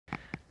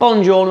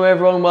Buongiorno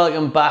everyone,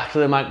 welcome back to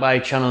the Magpie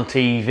Channel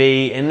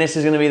TV, and this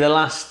is going to be the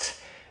last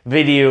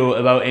video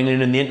about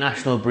England and the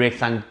international break.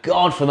 Thank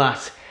God for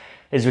that,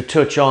 as we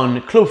touch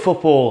on club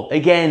football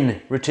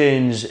again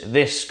returns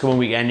this coming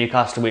weekend.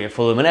 Newcastle away to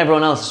Fulham, and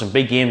everyone else has some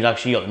big games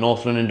actually. You got the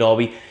North London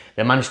derby,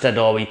 the Manchester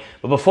derby,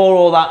 but before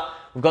all that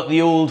we've got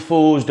the Old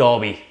Foes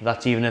derby, if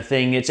that's even a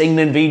thing. It's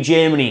England v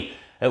Germany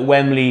at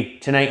Wembley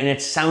tonight, and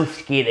it's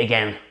Southgate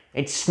again,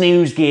 it's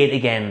Snoozegate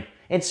again,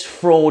 it's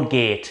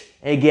Fraudgate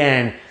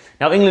again.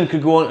 Now, England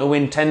could go on to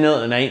win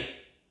 10-0 tonight,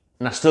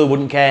 and I still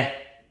wouldn't care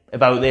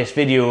about this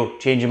video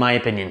changing my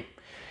opinion.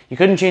 You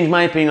couldn't change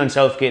my opinion on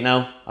Southgate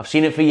now. I've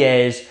seen it for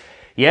years.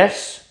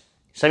 Yes,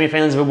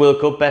 semi-finals of a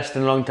World Cup, best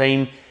in a long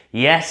time.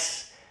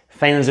 Yes,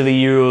 finals of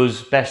the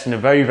Euros, best in a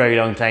very, very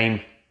long time.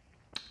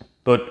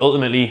 But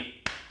ultimately,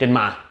 didn't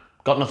matter.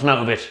 Got nothing out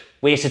of it.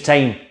 Waste of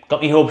time.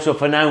 Got me hopes up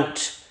for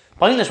naught.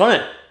 Pointless,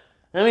 wasn't it?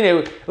 I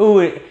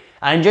mean,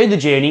 I enjoyed the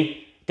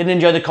journey. Didn't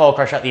enjoy the car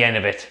crash at the end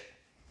of it.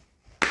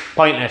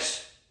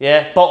 Pointless,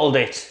 yeah, bottled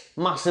it.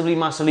 Massively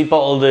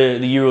bottled the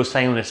Euros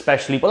final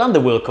especially, well, and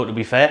the World Cup to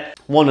be fair.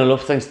 1-0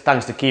 up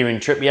thanks to Kieran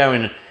Trippier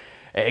and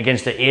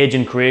against the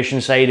aging Croatian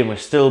side, and we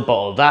still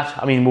bottled that.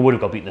 I mean, we would have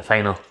got beaten in the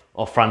final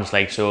of France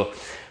like so.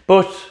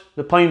 But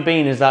the point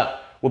being is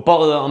that we'll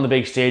bottle it on the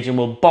big stage, and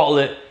we'll bottle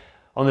it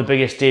on the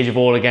biggest stage of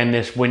all again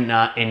this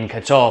winter in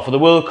Qatar. For the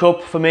World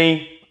Cup, for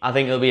me, I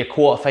think it'll be a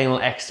quarter-final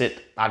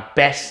exit at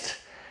best.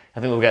 I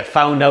think we'll get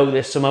found out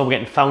this summer. We're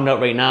getting found out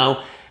right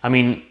now. I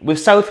mean, with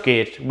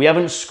Southgate, we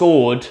haven't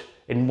scored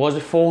in, was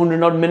it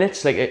 400 odd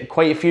minutes? Like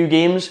quite a few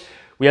games.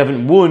 We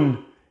haven't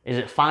won, is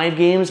it 5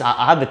 games?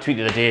 I had the tweet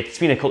the other day. It's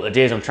been a couple of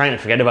days, I'm trying to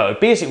forget about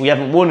it. Basically, we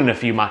haven't won in a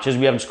few matches.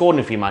 We haven't scored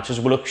in a few matches.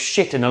 We look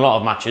shit in a lot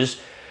of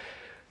matches.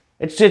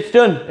 It's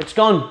done. It's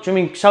gone. Do you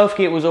mean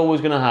Southgate was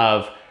always going to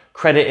have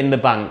credit in the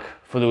bank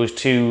for those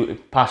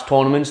 2 past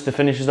tournaments, the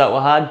finishes that we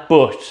had?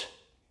 But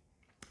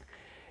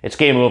it's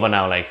game over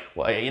now. Like,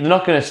 they're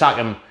not going to sack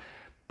him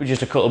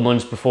just a couple of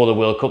months before the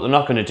World Cup. They're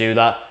not going to do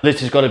that.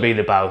 This has got to be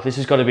the bow. This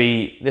has got to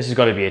be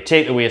a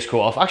take the waistcoat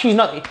off. Actually,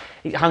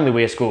 hang the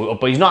waistcoat up,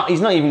 but he's not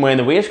even wearing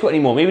the waistcoat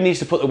anymore. Maybe he needs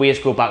to put the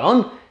waistcoat back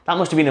on. That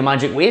must have been a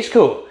magic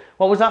waistcoat.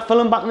 What was that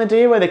film back in the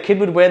day where the kid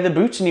would wear the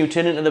boots and he would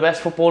turn into the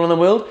best footballer in the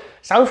world?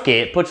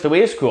 Southgate puts the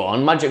waistcoat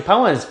on, magic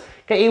powers.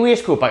 Get your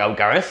waistcoat back out,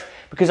 Gareth,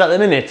 because at the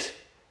minute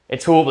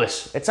it's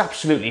hopeless. It's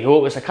absolutely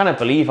hopeless. I cannot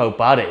believe how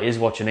bad it is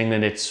watching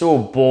England. It's so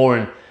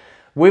boring.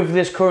 With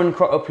this current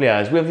crop of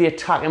players, with the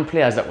attacking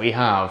players that we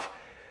have,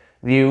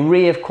 the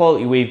array of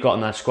quality we've got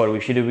in that squad,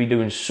 we should be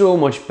doing so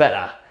much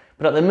better.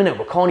 But at the minute,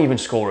 we can't even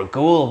score a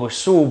goal. We're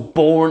so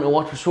boring to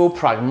watch, we're so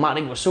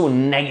pragmatic, we're so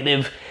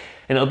negative.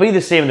 And it'll be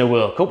the same in the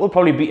World Cup. We'll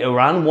probably beat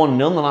Iran 1-0 in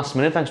the last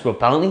minute thanks to a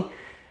penalty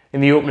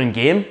in the opening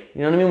game.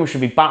 You know what I mean? We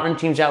should be battering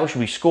teams out, we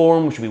should be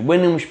scoring, we should be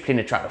winning, we should be playing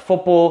attractive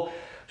football.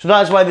 So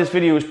that's why this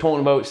video is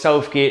talking about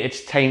Southgate.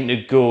 It's time to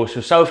go.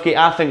 So Southgate,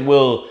 I think,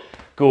 will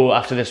go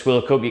after this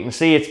World Cup. You can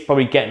see it's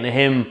probably getting to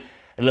him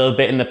a little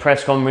bit in the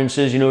press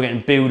conferences, you know,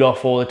 getting booed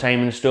off all the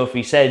time and stuff.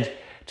 He said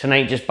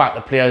tonight, just back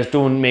the players,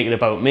 don't make it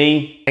about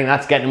me. I think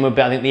that's getting him a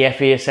bit. I think the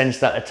FA sense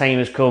that the time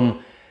has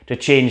come to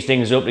change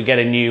things up, to get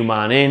a new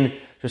man in.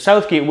 So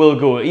Southgate will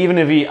go.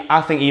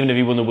 I think even if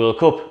he won the World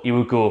Cup, he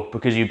would go,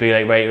 because you'd be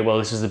like, right, well,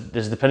 this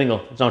is the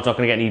pinnacle. It's not going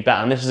to get any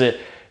better, and this is it.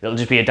 It'll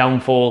just be a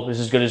downfall. This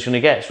is as good as it's going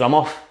to get. So I'm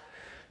off,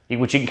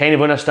 which you can kind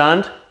of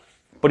understand,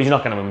 but he's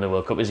not going to win the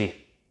World Cup, is he?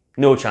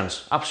 No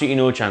chance, absolutely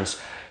no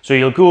chance. So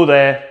you'll go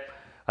there.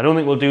 I don't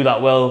think we'll do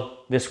that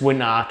well this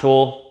winter at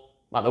all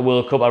at the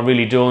World Cup. I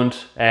really don't.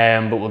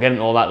 But we'll get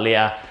into all that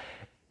later,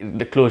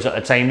 the close at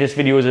the time. This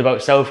video is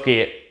about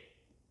Southgate.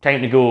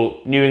 Time to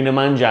go, New England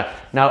manager.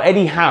 Now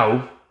Eddie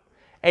Howe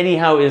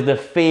is the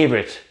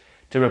favourite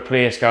to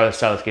replace Gareth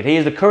Southgate. He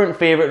is the current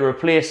favourite to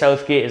replace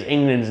Southgate as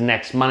England's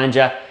next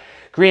manager.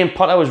 Graham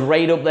Potter was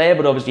right up there,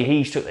 but obviously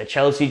he's took the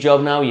Chelsea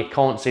job now. You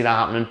can't see that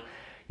happening.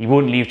 He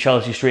wouldn't leave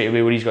Chelsea straight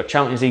away, but he's got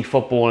Champions League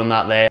football and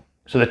that there.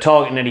 So they're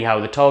targeting Eddie Howe.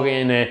 They're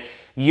targeting a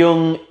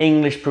young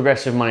English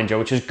progressive manager,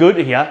 which is good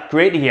to hear,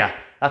 great to hear.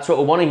 That's what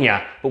we want to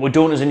hear, but we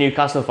don't as a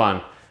Newcastle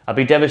fan. I'd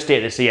be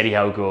devastated to see Eddie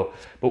Howe go.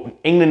 But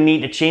England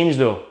need to change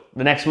though.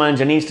 The next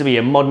manager needs to be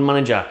a modern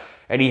manager.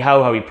 Eddie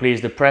Howe, how he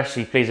plays the press,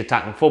 he plays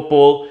attacking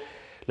football,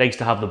 likes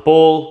to have the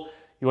ball.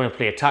 You want to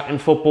play attacking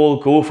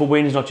football, go for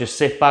wins, not just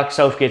sit back.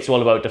 Southgate's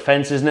all about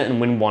defence, isn't it? And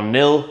win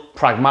 1-0,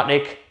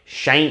 pragmatic,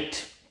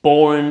 shite,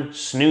 boring,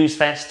 snooze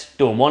fest,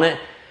 don't want it.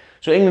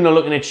 So England are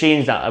looking to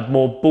change that, a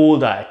more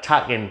bolder,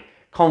 attacking,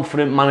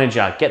 confident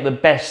manager, get the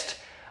best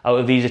out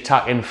of these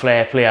attacking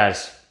flair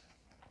players.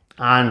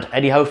 And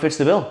Eddie Howe fits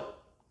the bill,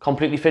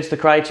 completely fits the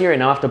criteria.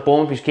 Now after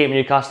Bournemouth, he's came to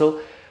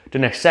Newcastle,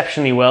 done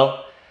exceptionally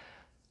well.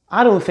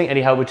 I don't think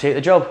Eddie Howe would take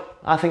the job.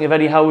 I think if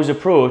Eddie Howe was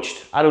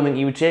approached, I don't think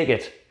he would take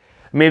it.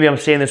 Maybe I'm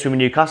saying this from a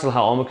Newcastle hat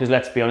on, because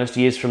let's be honest,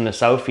 he is from the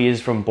south, he is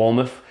from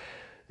Bournemouth.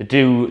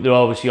 They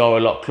obviously are a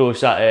lot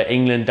closer to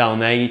England down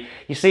there.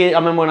 You see, I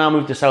remember when I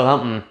moved to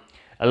Southampton,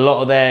 a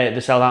lot of the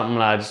Southampton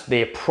lads,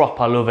 they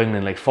proper love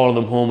England, like follow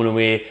them home and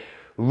away,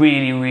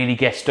 really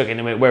get stuck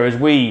into it. Whereas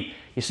we,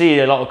 You see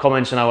a lot of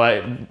comments on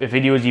our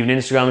videos, even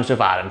Instagram and stuff,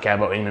 I don't care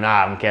about England,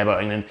 I don't care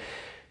about England.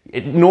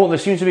 There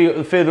seems to be,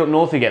 the further up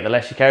north you get, the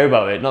less you care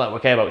about it. Not that we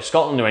care about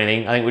Scotland or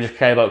anything, I think we just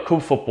care about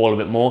club football a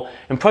bit more.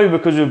 And probably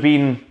because we've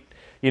been,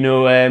 you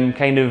know,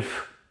 kind of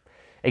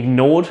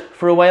ignored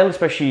for a while,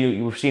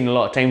 especially we've seen a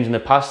lot of times in the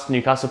past,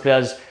 Newcastle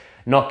players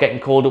not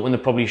getting called up when they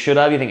probably should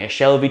have. You think of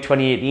Shelby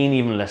 2018,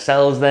 even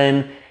Lascelles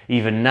then,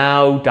 even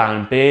now,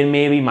 Dan Burn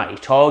maybe, Matty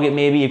Targett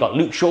maybe. You've got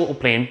Luke Shaw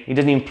playing, he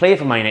doesn't even play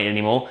for Man United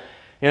anymore.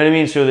 You know what I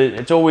mean? So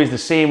it's always the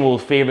same old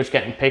favourites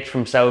getting picked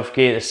from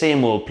Southgate, the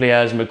same old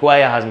players.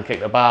 Maguire hasn't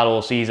kicked a ball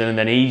all season and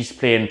then he's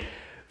playing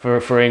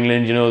for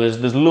England. You know,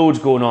 there's loads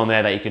going on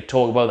there that you could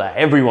talk about that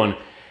everyone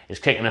is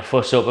kicking a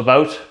fuss up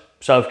about.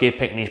 Southgate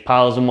picking his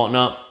pals and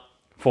whatnot.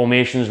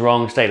 Formation's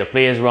wrong, state of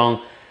play is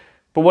wrong.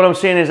 But what I'm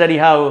saying is Eddie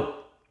Howe,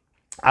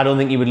 I don't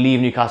think he would leave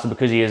Newcastle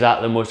because he is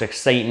at the most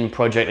exciting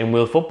project in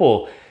world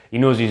football. He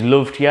knows he's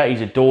loved here,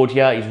 he's adored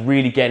here, he's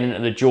really getting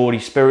into the Geordie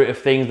spirit of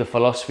things, the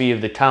philosophy of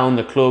the town,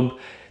 the club,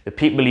 the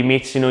people he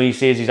meets. You know, he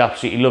says he's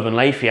absolutely loving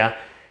life here,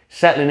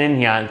 settling in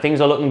here, and things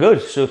are looking good.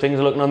 So things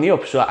are looking on the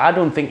up. So I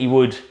don't think he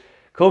would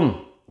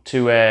come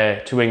to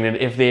England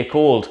if they're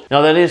called.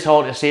 Now that is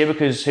hard to say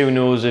because who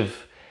knows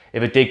if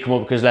it did come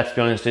up, because let's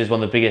be honest, it is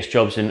one of the biggest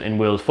jobs in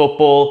world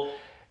football.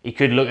 He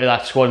could look at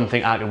that squad and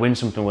think, I could win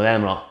something with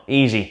them, lot.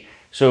 Easy.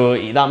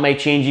 So that might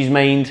change his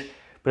mind.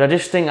 But I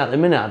just think at the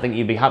minute, I think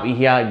he'd be happy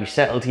here, he'd be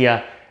settled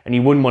here, and he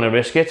wouldn't want to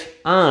risk it.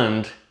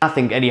 And I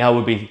think Eddie Howe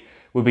would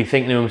be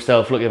thinking to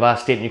himself, look, if I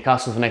stay at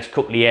Newcastle for the next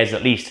couple of years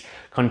at least,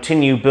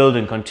 continue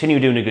building, continue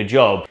doing a good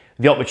job,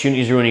 the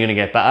opportunities are only going to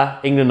get better.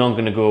 England aren't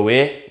going to go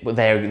away, but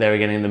they're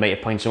again, they might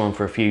appoint someone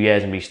for a few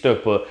years and be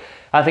stuck. But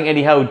I think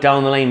Eddie Howe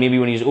down the line, maybe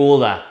when he's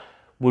older,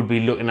 would be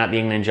looking at the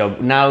England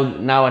job.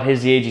 Now at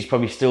his age, he's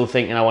probably still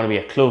thinking, I want to be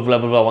at club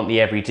level, I want the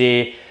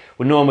everyday.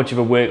 We know how much of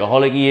a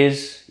workaholic he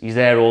is. He's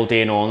there all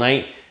day and all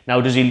night.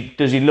 Now, does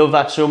he love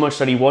that so much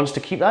that he wants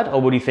to keep that?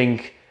 Or would he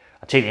think,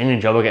 I take the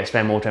England job, I get to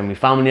spend more time with my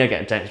family, I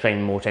get to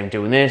spend more time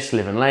doing this,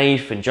 living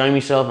life, enjoying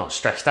myself, not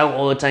stressed out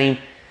all the time?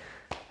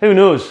 Who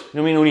knows? I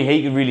mean, only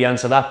he could really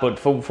answer that. But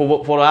for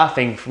what I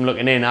think, from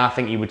looking in, I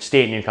think he would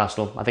stay at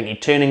Newcastle. I think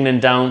he'd turn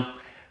England down.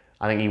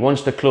 I think he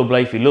wants the club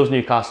life, he loves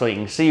Newcastle, he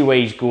can see where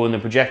he's going, the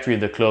trajectory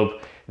of the club,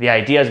 the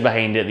ideas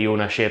behind it, the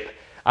ownership.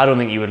 I don't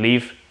think he would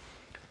leave.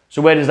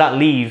 So where does that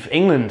leave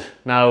England?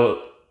 Now,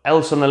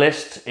 else on the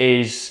list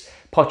is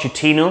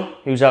Pochettino,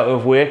 who's out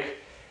of work.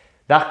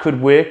 That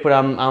could work, but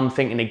I'm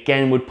thinking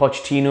again, would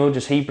Pochettino,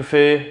 does he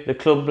prefer the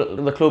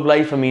club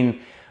life? I mean,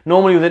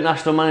 normally with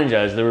international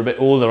managers, they're a bit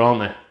older,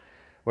 aren't they?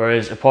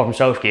 Whereas apart from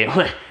Southgate,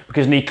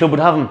 because any club would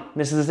have him.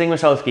 This is the thing with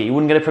Southgate, he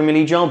wouldn't get a Premier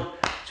League job.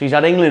 So he's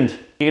at England.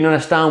 You can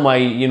understand why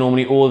you're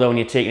normally older when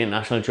you take an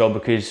international job,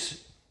 because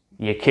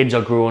your kids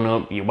are growing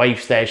up, your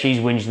wife's there, she's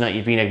whinging that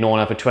you've been ignoring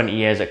her for 20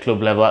 years at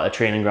club level, at the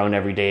training ground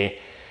every day.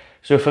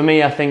 So for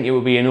me, I think it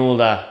would be an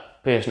older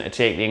person to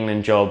take the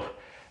England job.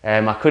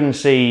 I couldn't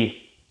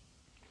see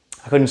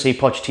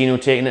Pochettino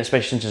taking it,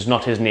 especially since it's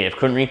not his native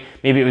country.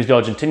 Maybe it was the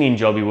Argentinian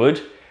job he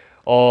would.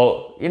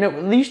 Or, you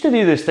know, they used to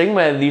do this thing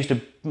where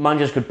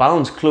managers could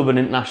balance club and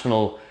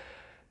international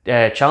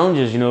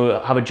challenges, you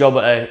know, have a job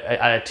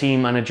at a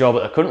team and a job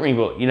at a country,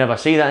 but you never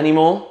see that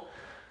anymore.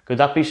 Could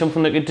that be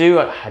something they could do?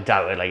 I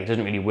doubt it. Like, it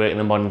doesn't really work in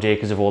the modern day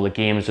because of all the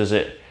games, does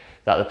it,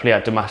 that they play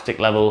at domestic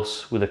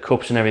levels with the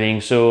cups and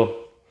everything.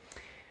 So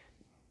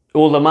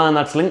the man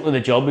that's linked with the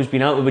job, who's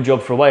been out of a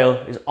job for a while,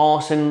 is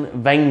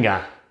Arsene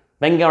Wenger.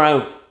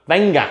 Wenger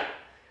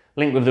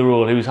linked with the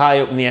role, who's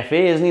high up in the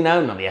FA, isn't he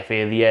now? Not the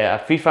FA, the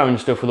FIFA and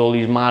stuff, with all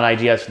these mad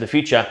ideas for the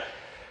future.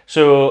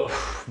 So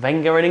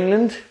Wenger in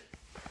England,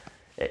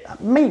 it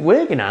might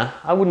work, you know.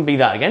 I wouldn't be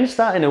that against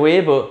that in a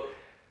way, but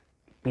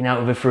been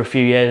out of it for a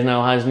few years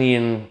now, hasn't he?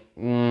 And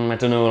I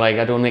don't know, like,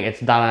 I don't think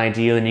it's that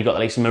ideal. And you got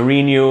like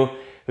Mourinho,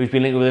 who's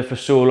been linked with it for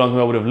so long, who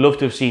I would have loved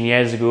to have seen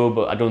years ago,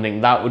 but I don't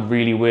think that would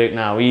really work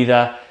now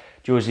either.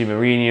 Jose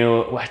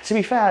Mourinho, well, to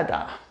be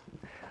fair,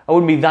 I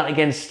wouldn't be that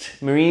against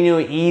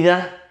Mourinho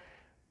either,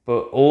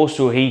 but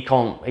also he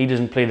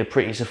doesn't play the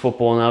prettiest of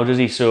football now, does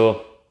he?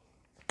 So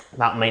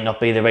that might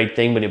not be the right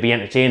thing, but it'd be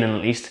entertaining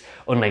at least.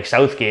 Unlike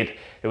Southgate,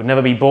 it would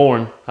never be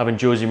boring having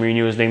Jose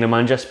Mourinho as the England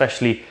manager,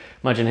 especially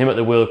imagine him at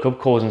the World Cup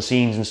causing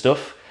scenes and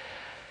stuff.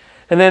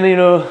 And then, you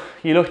know,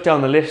 you look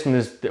down the list and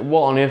there's,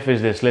 what on earth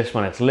is this list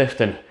when it's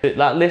lifting?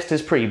 That list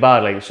is pretty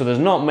bad, like, so there's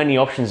not many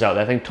options out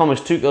there. I think Thomas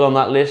Tuchel on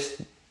that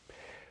list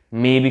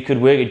maybe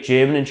could work, a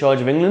German in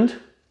charge of England.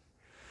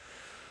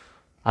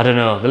 I don't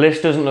know, the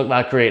list doesn't look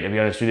that great, to be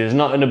honest with you. There's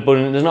not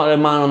a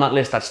man on that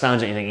list that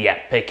stands out and you think, yeah,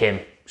 pick him.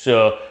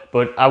 So,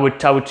 but I would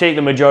take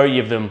the majority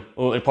of them,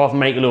 apart from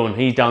Michael Owen,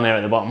 he's down there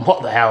at the bottom.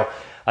 What the hell?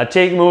 I'd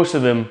take most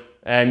of them.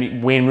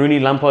 Wayne Rooney,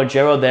 Lampard,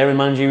 Gerrard, they're in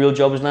managerial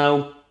jobs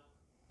now.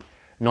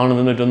 None of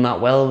them have done that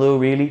well though,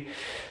 really.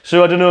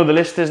 So I don't know, the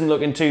list isn't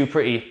looking too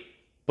pretty,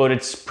 but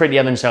it's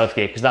prettier than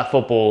Southgate, because that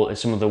football is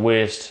some of the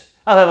worst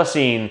I've ever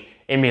seen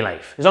in my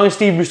life. As long as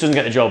Steve Bruce doesn't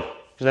get the job,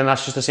 because then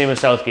that's just the same as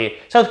Southgate.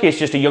 Southgate's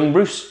just a young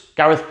Bruce,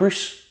 Gareth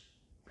Bruce.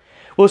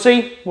 We'll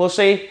see.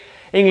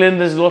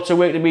 England, there's lots of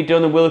work to be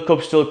done. The World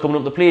Cup's still coming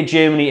up. They play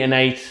Germany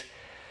tonight.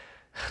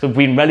 They've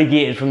been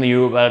relegated from the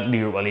Europa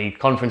League,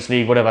 Conference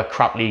League, whatever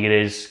crap league it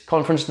is.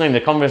 Conference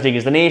League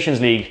is the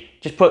Nations League.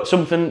 Just put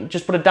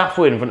a daft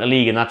word in front of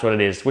league and that's what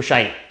it is. We're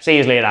shite. See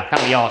you later.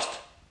 Can't be arsed.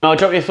 Now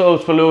drop your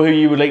thoughts below who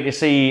you would like to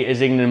see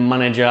as England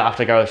manager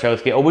after Gareth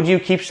Southgate. Or would you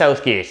keep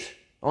Southgate?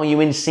 Oh, you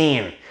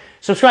insane.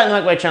 Subscribe to the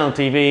Magpie Channel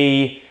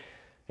TV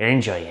and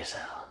enjoy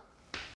yourself.